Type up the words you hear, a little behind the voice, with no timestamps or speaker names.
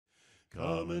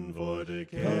Coming for to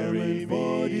carry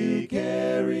me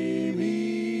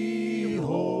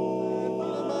home.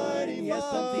 Yes,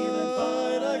 I'm feeling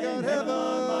fine. I got heaven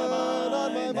on my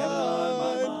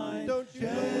mind. Don't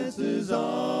chances are,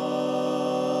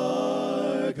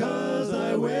 'cause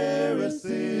I wear a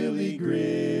silly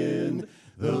grin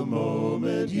the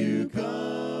moment you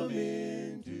come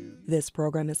into. This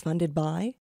program is funded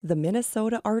by the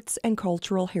Minnesota Arts and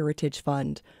Cultural Heritage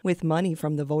Fund, with money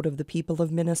from the vote of the people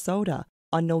of Minnesota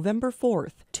on November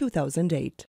 4th,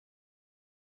 2008.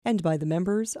 And by the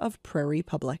members of Prairie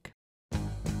Public.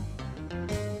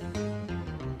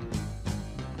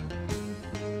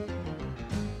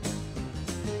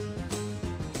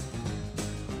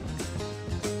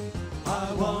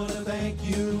 I want to thank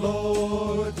you,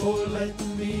 Lord, for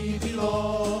letting me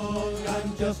belong.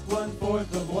 I'm just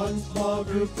 1/4 of one small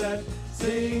group that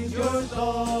sings your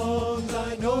songs.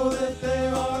 I know that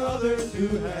there are others who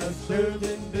have served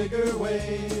in bigger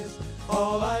ways.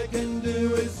 All I can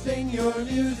do is sing your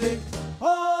music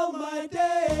all my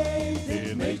days.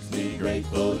 It makes me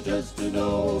grateful just to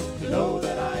know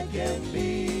that I can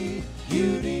be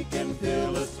unique and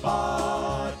fill a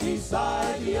spot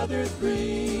beside the other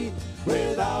three.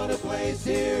 Without a place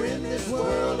here in this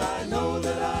world, I know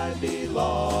that I'd be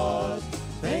lost.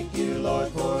 Thank you,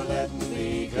 Lord, for letting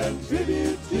me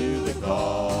contribute to the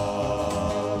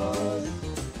cause.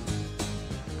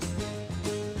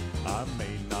 I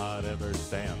may not ever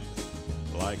stand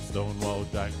like Stonewall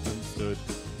Jackson stood,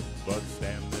 but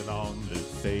standing on this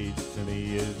stage to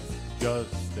me is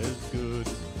just as good.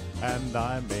 And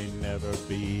I may never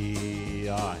be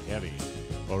a heavy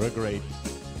or a great,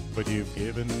 but you've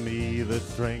given me the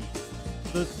strength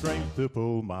to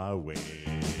pull my weight.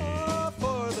 Oh,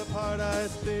 for the part I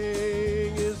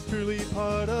sing is truly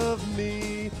part of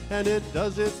me, and it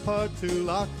does its part to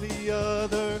lock the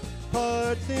other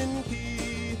parts in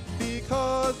key.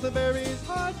 Because the berry's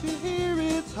hard to hear,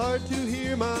 it's hard to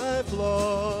hear my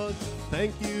flaws.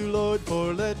 Thank you, Lord,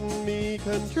 for letting me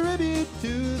contribute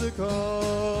to the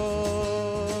cause.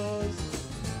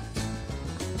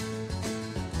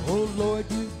 Oh, Lord,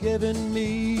 you've given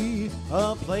me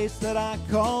a place that I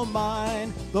call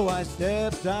mine, though I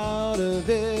stepped out of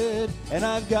it and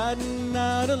I've gotten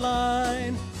out of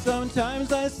line.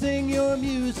 Sometimes I sing your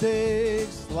music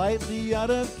slightly out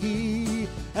of key,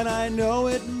 and I know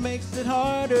it makes it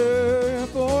harder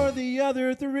for the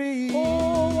other three.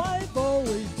 Oh, I've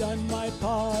always done my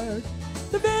part,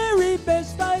 the very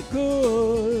best I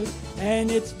could,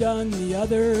 and it's done the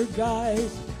other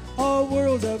guys a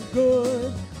world of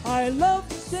good. I love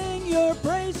to sing your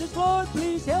praises, Lord,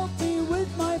 please help me with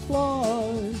my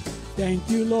flaws. Thank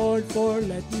you, Lord, for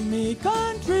letting me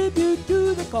contribute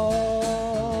to the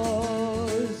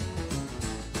cause.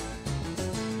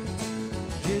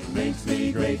 It makes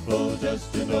me grateful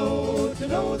just to know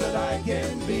that I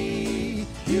can be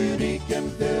unique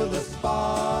and fill a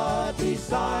spot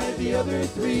beside the other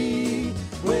three.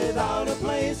 Without a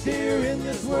place here in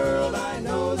this world, I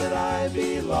know that I'd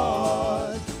be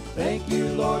lost. Thank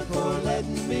you, Lord, for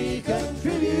letting me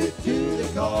contribute to the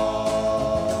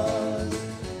cause.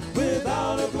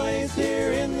 Without a place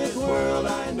here in this world,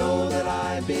 I know that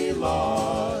I'd be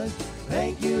lost.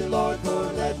 Thank you, Lord,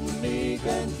 for letting me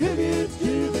contribute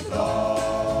to the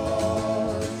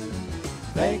cause.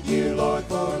 Thank you, Lord,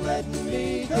 for letting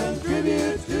me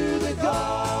contribute to the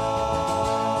cause.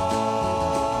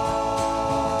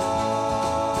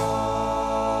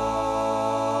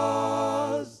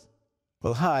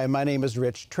 Well, hi, my name is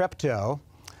Rich Treptow.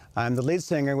 I'm the lead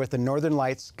singer with the Northern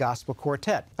Lights Gospel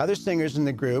Quartet. Other singers in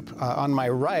the group, on my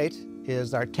right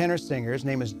is our tenor singer. His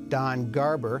name is Don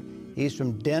Garber. He's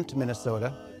from Dent,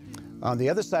 Minnesota. On the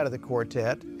other side of the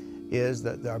quartet is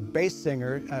our bass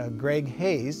singer, Greg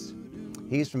Hayes.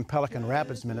 He's from Pelican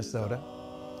Rapids, Minnesota.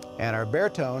 And our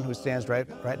baritone, who stands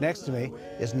right next to me,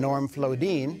 is Norm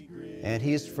Flodine, and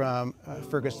he's from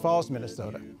Fergus Falls,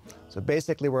 Minnesota. So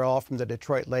basically, we're all from the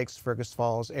Detroit Lakes, Fergus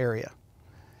Falls area.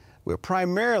 We're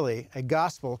primarily a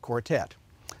gospel quartet,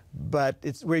 but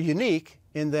we're unique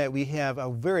in that we have a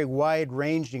very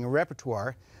wide-ranging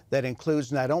repertoire that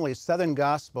includes not only Southern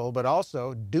gospel, but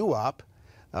also doo-wop,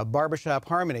 barbershop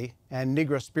harmony, and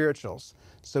Negro spirituals.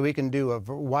 So we can do a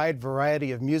wide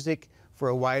variety of music for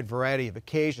a wide variety of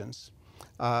occasions.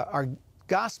 Our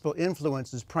gospel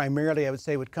influences primarily, I would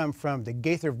say, would come from the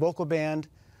Gaither Vocal Band,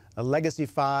 Legacy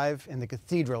 5, and the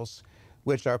Cathedrals,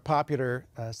 which are popular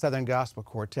Southern gospel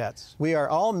quartets. We are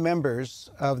all members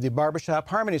of the Barbershop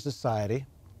Harmony Society,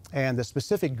 and the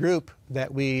specific group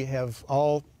that we have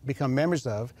all become members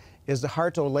of is the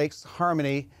Harto Lakes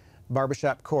Harmony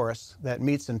Barbershop Chorus that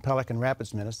meets in Pelican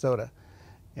Rapids, Minnesota.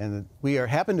 And we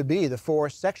happen to be the 4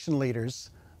 section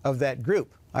leaders of that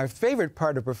group. Our favorite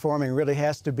part of performing really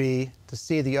has to be to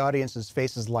see the audience's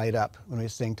faces light up when we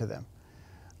sing to them.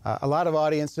 A lot of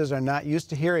audiences are not used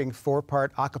to hearing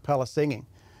 4-part a cappella singing.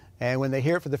 And when they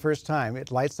hear it for the first time,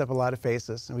 it lights up a lot of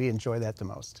faces, and we enjoy that the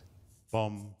most.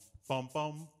 Bum, bum,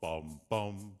 bum, bum,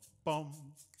 bum, bum,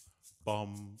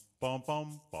 bum, bum,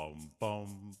 bum, bum,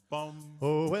 bum, bum.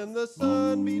 Oh, when the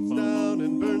sun beats down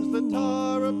and burns the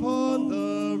tar upon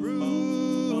the roof,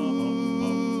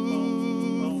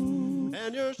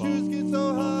 and your shoes get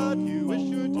so hot you wish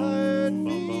your tired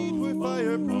feet were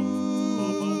fireproof.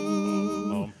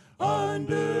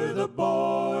 Under the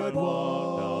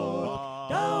boardwalk,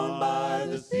 down by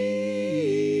the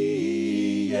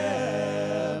sea,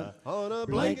 yeah, on a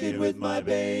blanket with my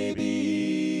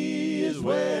baby is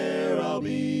where I'll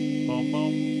be. Bum,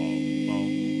 bum, bum,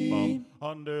 bum, bum.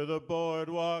 Under the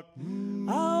boardwalk,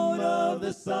 Out of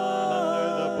the sun,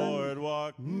 under the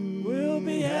boardwalk, we'll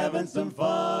be having some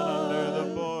fun. under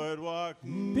the boardwalk,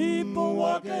 People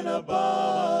walking under the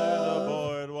above,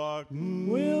 boardwalk.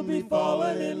 we'll be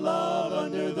falling in love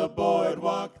under the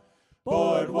boardwalk,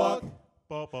 boardwalk.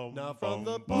 Bum, bum, Now from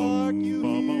bum, the park you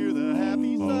bum, hear the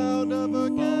happy sound of a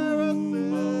carousel,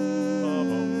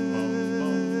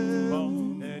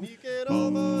 and you can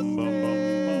almost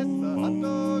taste the hot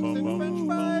dogs and french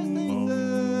fries they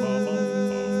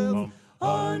sell.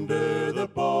 Under the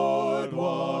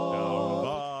boardwalk,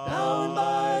 down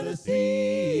by the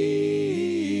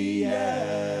sea,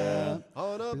 yeah,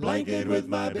 on a blanket with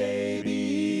my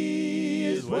baby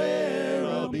is where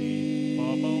I'll be.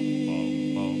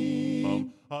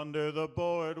 Under the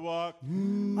boardwalk,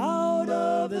 Out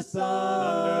of the sun,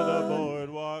 under the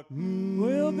boardwalk,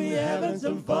 we'll be having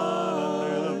some under the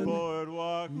fun.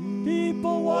 boardwalk,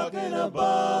 People walking under the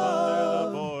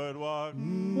above, boardwalk.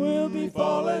 we'll be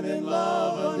falling in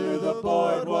love under the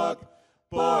boardwalk,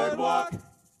 boardwalk.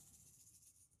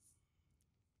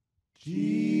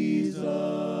 Jesus,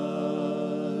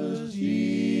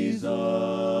 Jesus,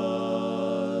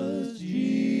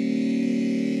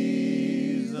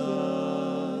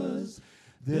 Jesus,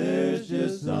 there's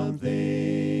just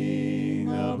something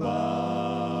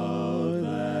about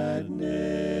that name.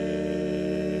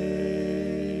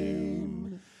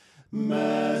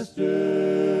 Master,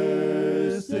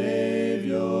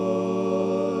 Savior,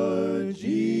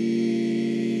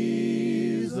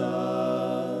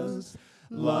 Jesus,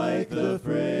 like the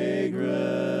fragrance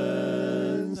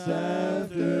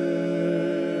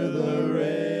after the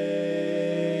rain.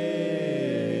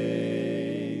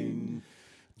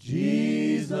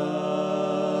 Jesus,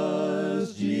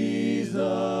 Jesus,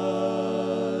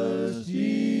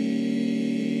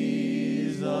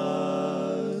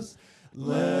 Jesus,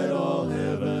 let all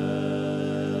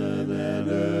heaven and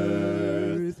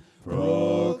earth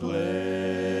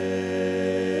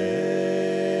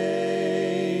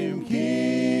proclaim.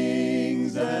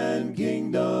 Kings and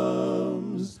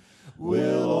kingdoms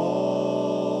will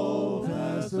all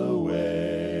pass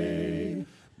away,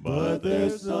 but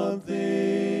there's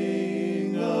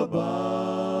something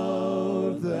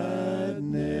about that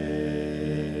name.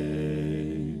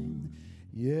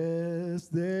 Yes,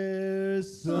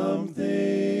 there's something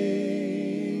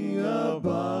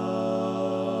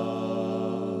about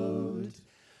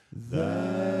that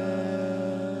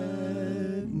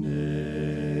name.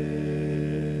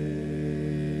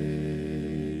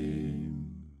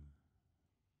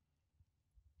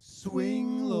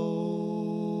 Swing low,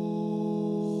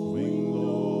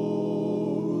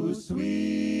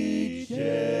 sweet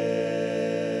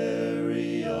chariot,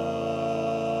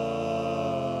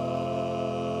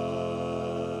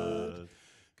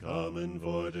 coming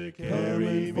for to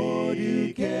carry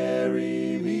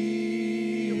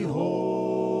me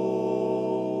home.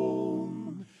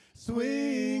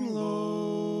 Swing low,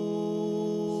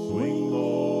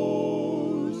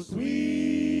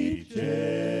 sweet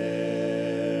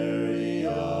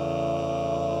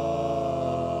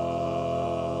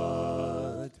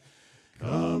chariot,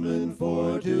 coming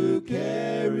for to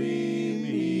carry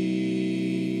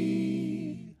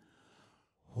me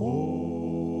home.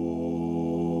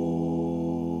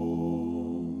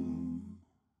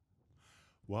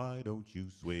 Why don't you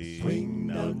swing? Swing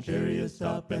down, chariot,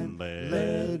 stop and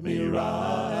let me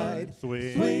ride.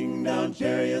 Swing down,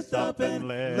 chariot, stop and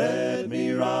let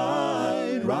me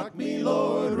ride. Rock me,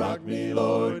 Lord,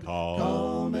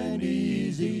 calm and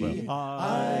easy. Well,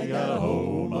 I got a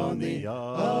home on the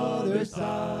other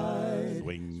side.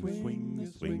 Swing, swing,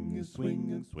 swing,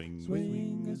 swing, swing,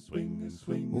 swing, swing,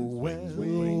 swing. Well,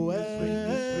 swing, well,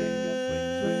 swing,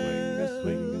 swing, swing, swing,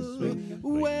 swing, swing,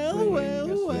 swing, swing,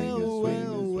 swing, swing, swing,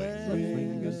 swing,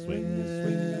 swing, swing,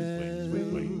 swing, swing,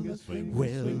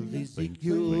 Well,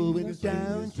 Ezekiel went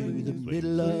down to the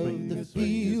middle of the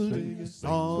field,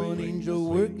 saw an angel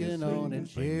working on a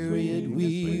chariot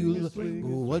wheel,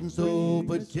 who wasn't so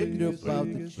particular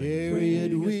about the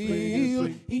chariot wheel.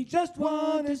 He just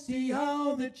wanted to see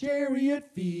how the chariot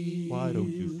feels. Why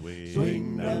don't you swing?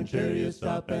 Swing down, chariot,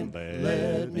 stop and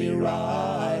let me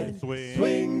ride.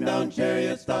 Swing down,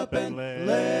 chariot, stop and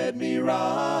let me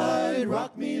ride.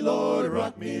 Rock me, Lord,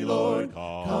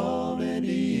 calm and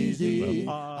easy.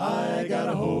 I got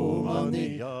a home on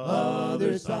the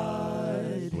other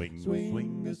side. Swing,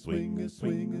 swing, swing, swing,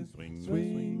 swing,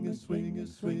 swing, swing,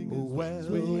 swing.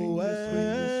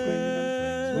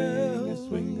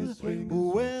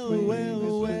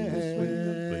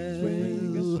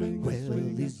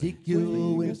 Well,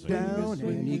 Ezekiel went down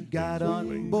and he got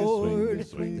on board.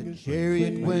 The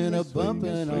chariot went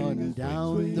a-bumping on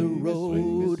down the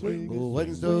road.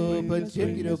 Wasn't so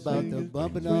particular about the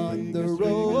bumping on the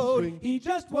road. He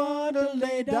just wanted to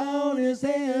lay down his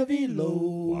heavy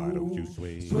load. Why don't you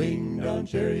swing? Swing down,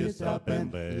 chariot, stop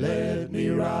and let me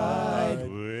ride.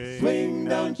 Swing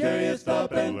down, chariot,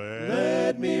 stop and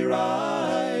let me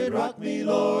ride. Rock me,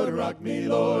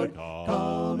 Lord,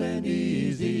 calm and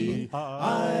easy.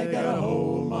 I got a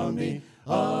home on the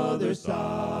other side.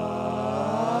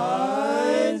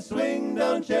 Swing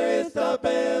down, chariot, stop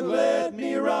and let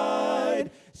me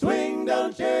ride. Swing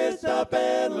down, chariot, stop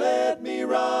and let me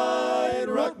ride.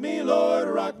 Rock me, Lord,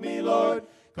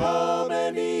 calm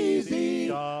and easy.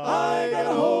 I got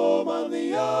a home on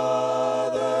the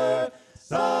other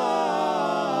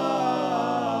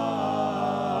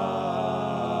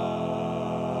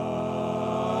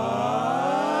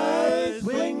side.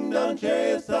 Swing down,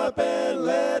 chariot, stop and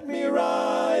let me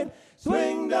ride.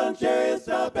 Swing down, chariot,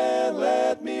 stop and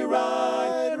let me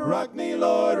ride. Rock me,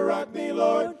 Lord,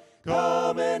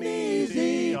 calm and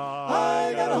easy.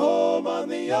 I got a home on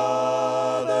the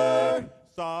other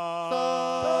side.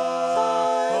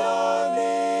 On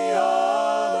the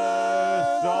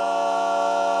other side.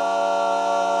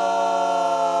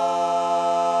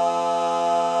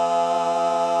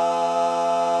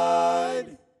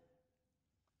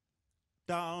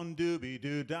 Down,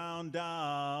 doobie-doo, down,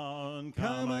 down.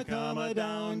 Come a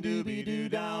down, doobie-doo,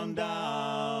 down,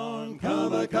 down.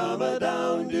 Come a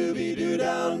down, doobie-doo,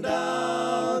 down,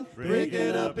 down.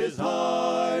 Breaking up is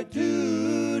hard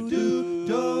to do.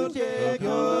 Don't take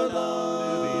your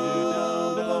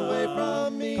love away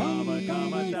from me. Come a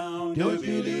down, Don't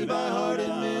you leave my heart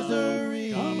in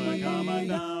misery. Come a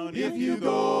down. If you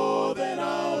go, then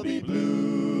I'll be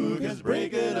blue. 'Cause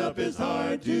breaking up is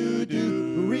hard to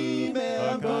do.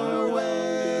 Remember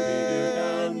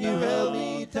when you held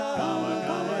me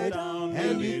tight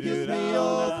and you kissed me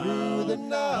all through the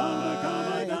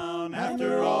night.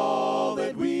 After all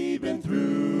that we've been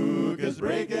through, 'cause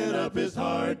breaking up is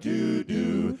hard to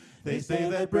do. They say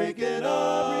that breaking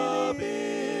up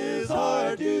is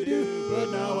hard to do. But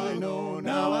now I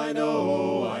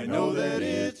know that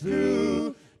it's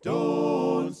true.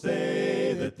 Don't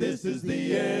say that this is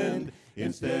the end.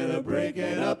 Instead of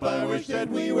breaking up, I wish that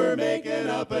we were making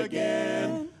up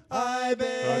again. I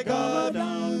beg of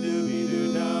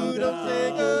you, don't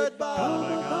say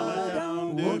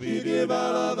goodbye. Won't you give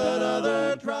our love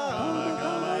another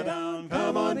try?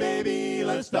 Come on, baby,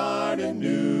 let's start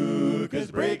anew.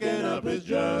 'Cause breaking up is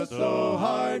just so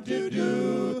hard to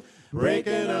do.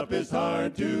 Breaking up is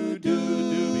hard to do.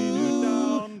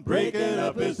 Breaking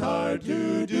up is hard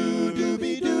to do.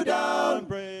 Doobie-doo down.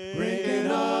 Breaking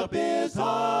up is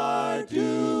hard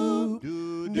to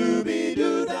do.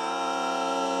 Doobie-doo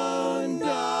down,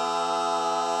 down.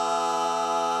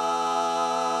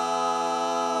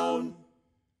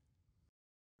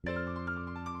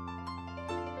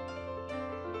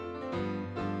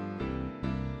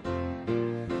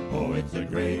 Oh, it's a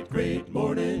great, great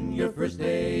morning, your first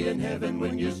day in heaven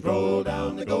when you stroll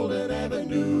down the Golden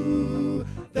Avenue.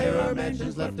 There are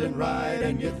mansions left and right,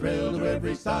 and you thrill to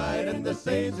every side, and the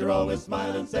saints are always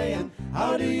smiling, saying,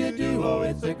 how do you do? Oh,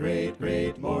 it's a great,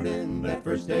 great morning, that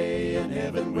first day in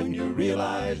heaven when you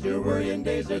realize your worrying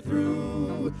days are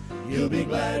through. You'll be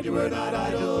glad you were not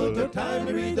idle, took time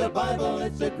to read the Bible.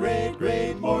 It's a great,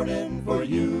 great morning for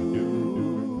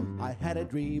you. I had a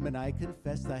dream and I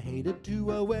confess I hated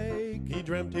to awake. He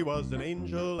dreamt he was an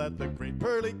angel at the great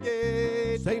pearly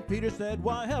gate. St. Peter said,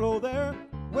 why, hello there,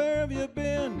 where have you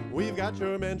been? We've got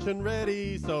your mansion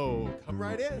ready, so come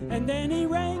right in. And then he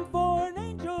rang for an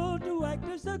angel to act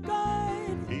as a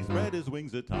guide. He spread his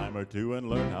wings a time or two and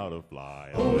learned how to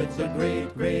fly. Oh, it's a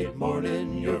great, great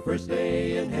morning, your first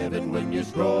day in heaven when you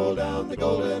stroll down the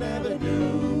Golden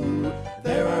Avenue.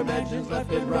 There are mansions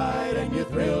left and right, and you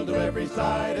thrill to every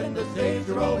side, and the saints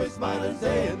are always smiling,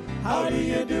 saying, how do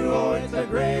you do? Oh, it's a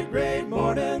great, great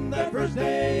morning, that first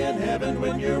day in heaven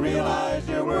when you realize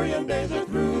your worrying days are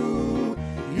through.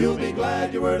 You'll be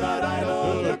glad you were not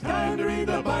idle, took time to read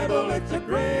the Bible. It's a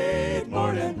great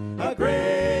morning, a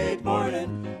great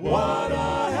morning. What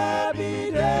a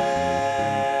happy day!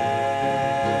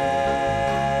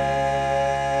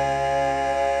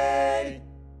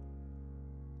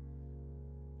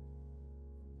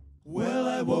 Well,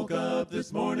 I woke up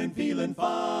this morning feeling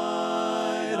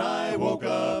fine. I woke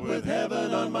up with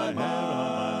heaven on my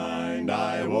mind.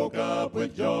 I woke up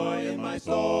with joy in my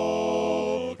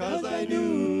soul, 'cause I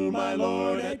knew my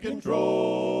Lord had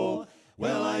control.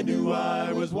 Well, I knew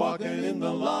I was walking in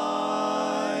the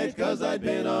light, 'cause I'd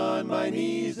been on my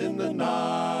knees in the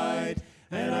night.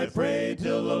 And I prayed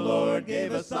till the Lord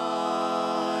gave a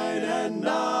sign, and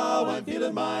now I'm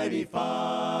feeling mighty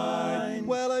fine.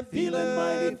 Well, I'm feeling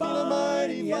mighty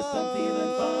fine. Yes, I'm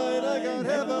feeling fine. I got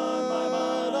heaven on my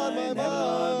mind, on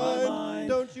my mind.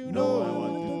 Don't you know I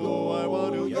want to go? I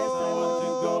want to go. Yes, I want to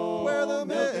go. Where the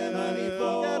milk and honey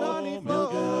flow,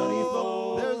 milk and honey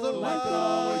flow. There's a light that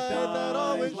always shines, that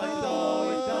always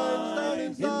shines down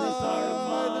inside. In this heart of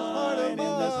mine, in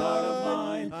this heart of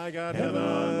mine. I got heaven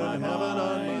on my mind,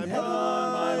 heaven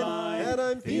on my mind. And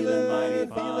I'm feeling mighty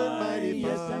fine.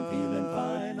 Yes, I'm feeling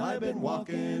fine. I've been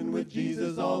walking with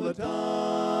Jesus all the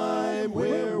time.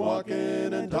 We're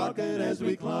walking and talking as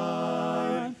we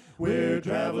climb. We're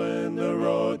traveling the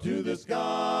road to the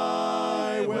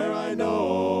sky, where I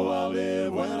know I'll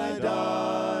live when I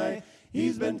die.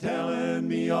 He's been telling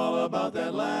me all about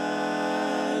that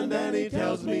land, and he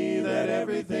tells me that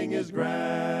everything is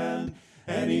grand.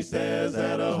 And he says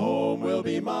that a home will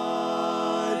be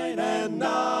mine, and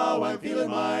now I'm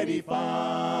feeling mighty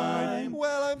fine.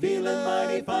 Well, I'm feeling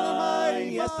mighty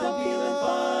fine. Yes, I'm feeling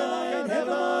fine.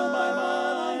 Heaven on my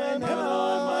mind, heaven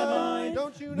on my mind.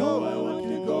 Don't you know I want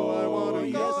to go? I want to.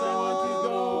 Yes, I want to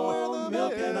go. Where the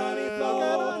milk and honey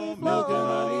flow, milk and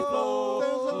honey flow.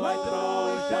 There's a light that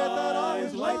always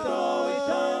shines, light that always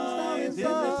shines. In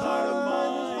this heart of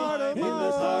mine, in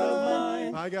this heart of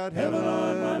mine. I got heaven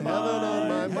on my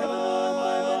mind, heaven on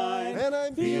my mind, and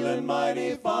I'm feeling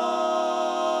mighty fine.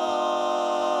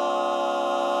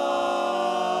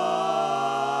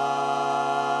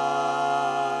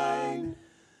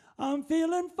 I'm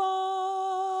feeling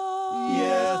fine.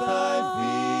 Yes, I'm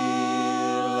feeling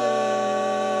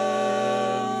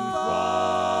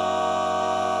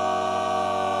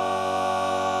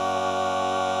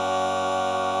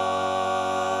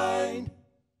fine.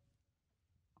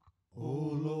 Oh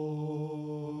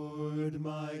Lord,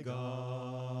 my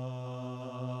God,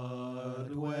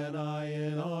 when I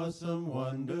in awesome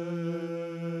wonder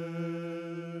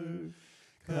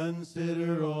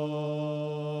consider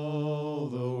all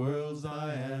the worlds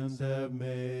thy hands have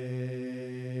made,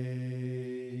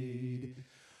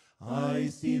 I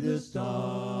see the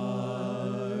stars,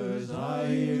 I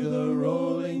hear the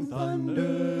rolling thunder,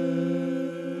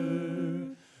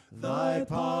 thy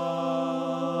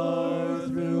power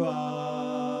throughout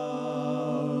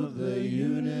the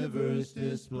universe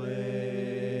displayed.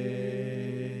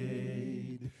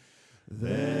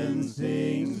 Then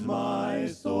sings my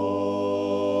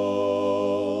soul,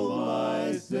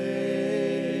 my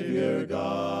Savior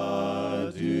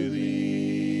God, to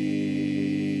thee.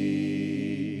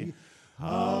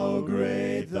 How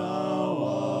great thou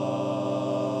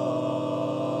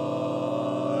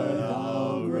art,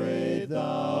 how great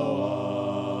thou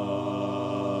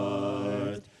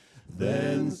art.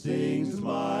 Then sings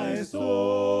my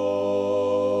soul,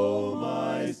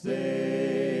 my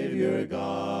Savior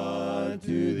God,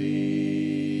 to thee.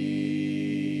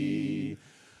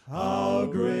 How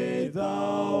great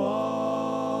thou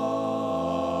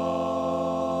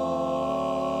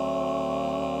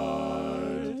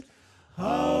art,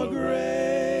 how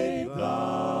great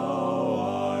thou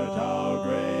art, how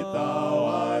great thou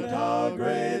art, how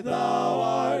great thou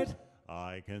art.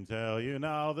 I can tell you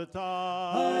now the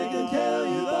time. I can tell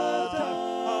you the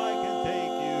time. I can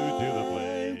take you to the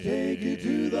place. Take you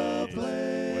to the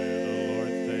where the Lord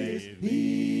place. saved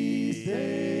He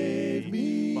saved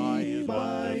me by his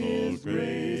wonderful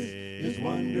grace, his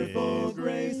wonderful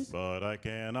grace. But I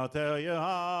cannot tell you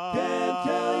how. Can't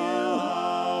tell you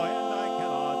how, and I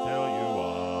cannot tell you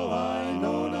why. I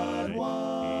know not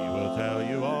why. He will tell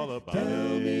you all about Tell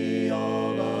it. me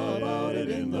all about it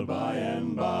in the by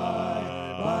and by.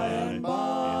 By and by.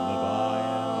 In the by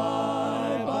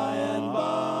and by. By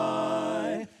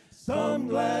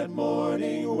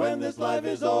when this life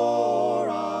is o'er,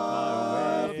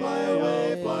 I'll fly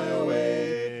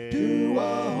away to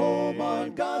a home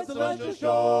on God's celestial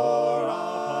shore.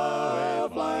 I'll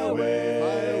fly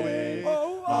away,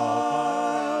 oh,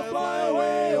 I'll fly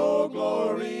away, oh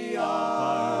glory,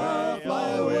 I'll fly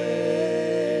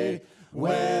away.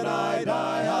 When I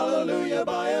die, hallelujah,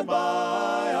 by and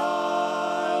by,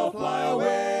 I'll fly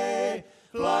away,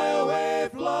 fly away,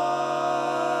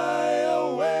 fly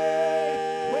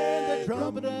away. When the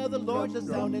trumpet of the Lord shall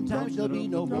sound, and time shall be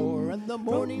no more, and the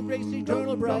morning breaks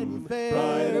eternal, bright and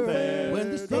fair.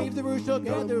 When the saved the shall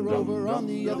gather over on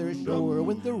the other shore,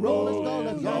 when the roll is called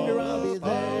up yonder, I'll be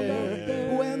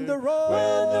there. When the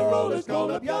roll is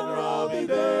called up yonder, I'll be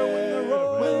there.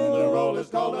 When the roll is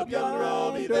called up yonder,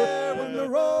 I'll be there. When the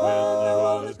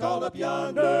roll is called up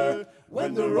yonder,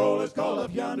 when the roll is called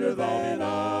up yonder, then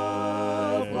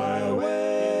I'll fly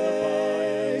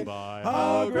away.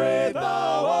 How great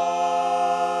thou art!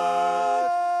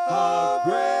 How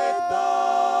great thou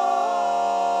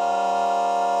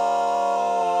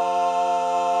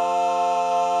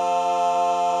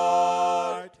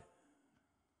art!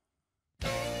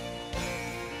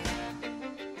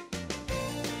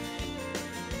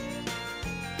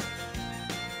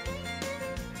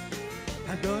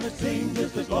 I'm gonna sing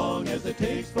just as long as it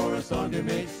takes for a song to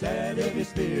make sad, heavy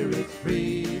spirits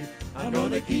free. I'm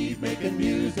gonna keep making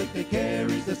music that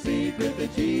carries the secret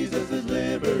that Jesus is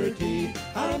liberty.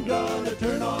 I'm gonna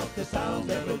turn off the sound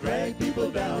that will drag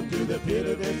people down to the pit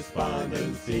of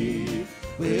despondency.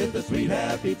 With a sweet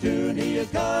happy tune, he is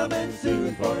coming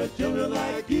soon for his children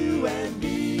like you and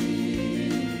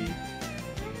me.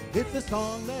 It's a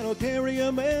song that'll carry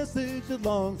a message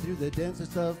along through the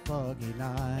densest of foggy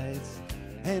nights.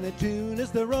 And a tune is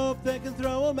the rope that can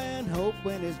throw a man hope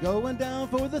when he's going down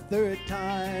for the third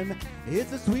time.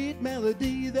 It's a sweet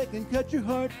melody that can cut your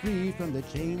heart free from the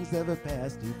chains of a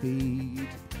past defeat.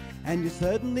 And you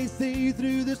suddenly see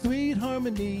through the sweet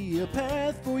harmony a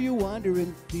path for your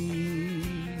wandering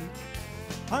feet.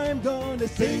 I'm gonna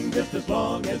sing just as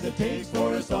long as it takes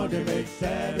for a song to make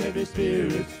sad, heavy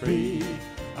spirits free.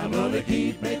 I'm gonna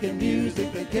keep making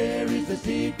music that carries the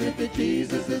secret that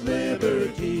Jesus is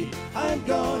liberty. I'm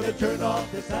gonna turn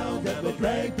off the sound that will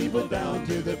drag people down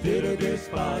to the pit of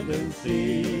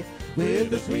despondency. With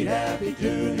the sweet happy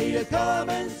tune, he is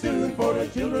coming soon for the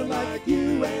children like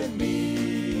you and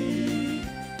me.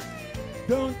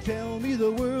 Don't tell me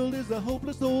the world is a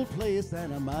hopeless old place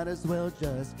and I might as well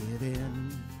just give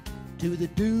in to the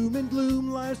doom and gloom.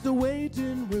 Life's a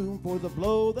waiting room for the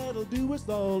blow that'll do us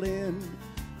all in.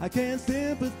 I can't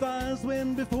sympathize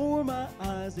when before my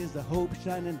eyes is the hope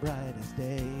shining bright as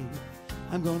day.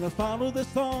 I'm gonna follow the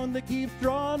song that keeps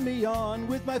drawing me on,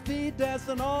 with my feet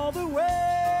dancing all the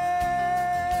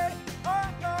way.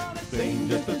 I'm gonna sing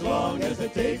just as long as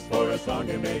it takes for a song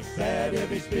to make sad,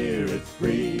 heavy spirits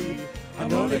free. I'm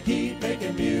gonna keep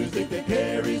making music that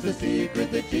carries the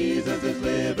secret that Jesus is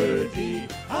liberty.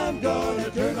 I'm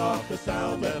gonna turn off the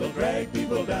sound that'll drag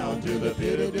people down to the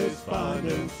pit of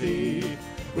despondency.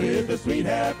 With a sweet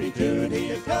happy tune, he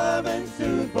is coming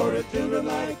soon for his children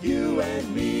like you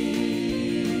and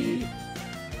me.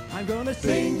 I'm gonna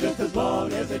sing just as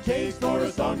long as it takes for a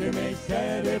song to make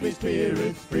sad, heavy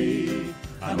spirits free.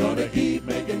 I'm gonna keep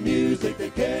making music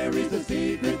that carries the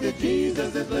secret that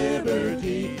Jesus is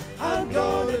liberty. I'm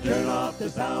gonna turn off the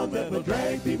sound that will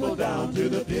drag people down to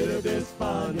the pit of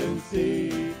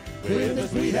despondency. With a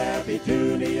sweet happy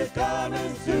tune, he is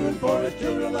coming soon for his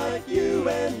children like you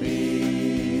and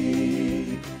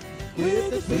me.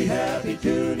 With a sweet happy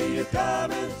tune, he is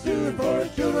coming soon for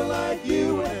his children like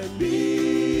you and me.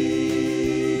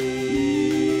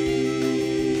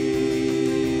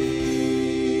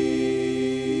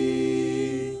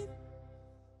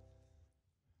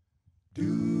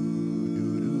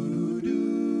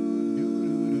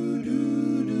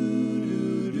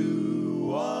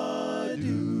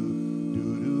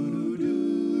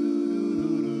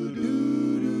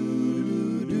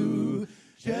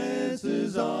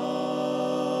 Chances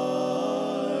are,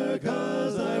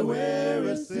 'cause I wear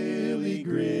a silly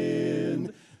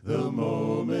grin the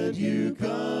moment you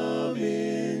come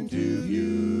into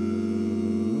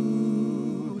view.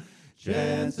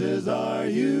 Chances are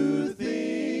you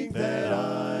think that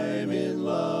I'm in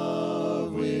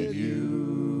love with you.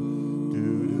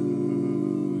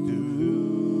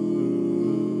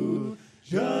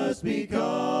 Just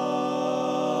because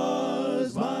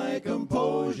my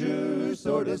composure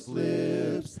sort of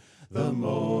slips the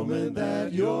moment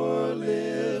that your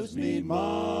lips meet mine.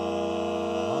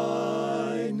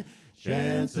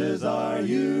 Chances are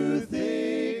you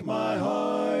think my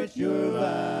heart's your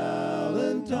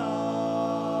Valentine.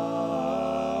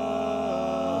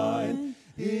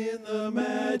 in the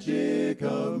magic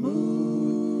of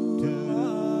moonlight.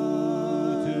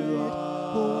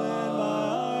 When my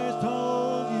eyes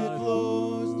hold you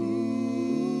close,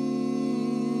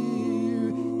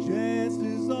 dear,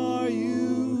 chances are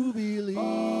you believe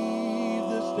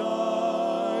the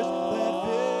stars that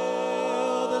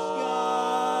fill the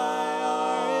sky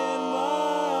are in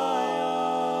my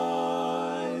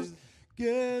eyes.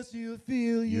 Guess you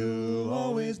feel you'll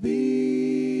always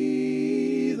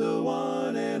be the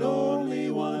one and only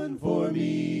one for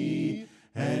me.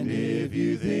 And if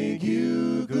you think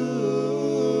you could,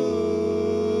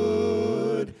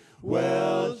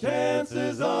 well,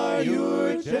 chances are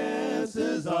your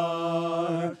chances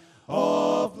are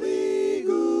awfully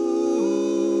good.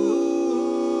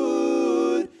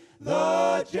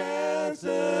 The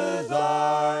chances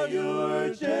are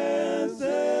your chances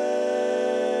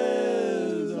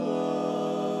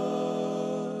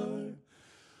are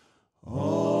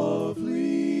awfully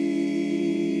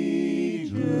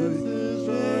good.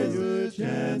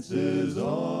 Chances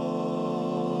awfully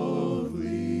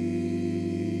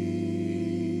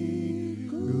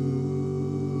good.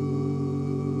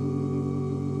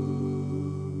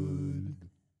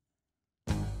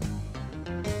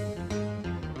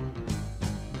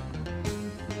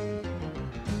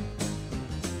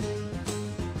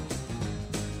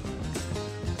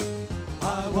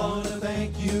 I want to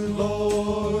thank you,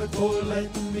 Lord, for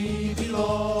letting me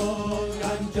belong.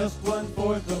 I'm just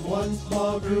 1/4 of one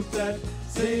small group that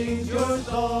sings your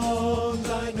songs.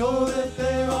 I know that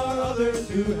there are others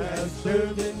who have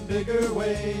served in bigger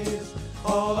ways.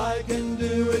 All I can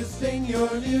do is sing your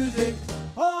music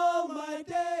all my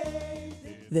days.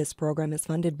 This program is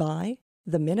funded by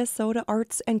the Minnesota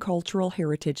Arts and Cultural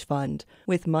Heritage Fund,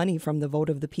 with money from the vote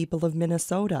of the people of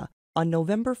Minnesota on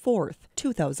November 4th,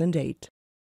 2008.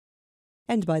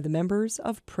 And by the members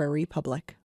of Prairie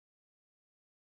Public.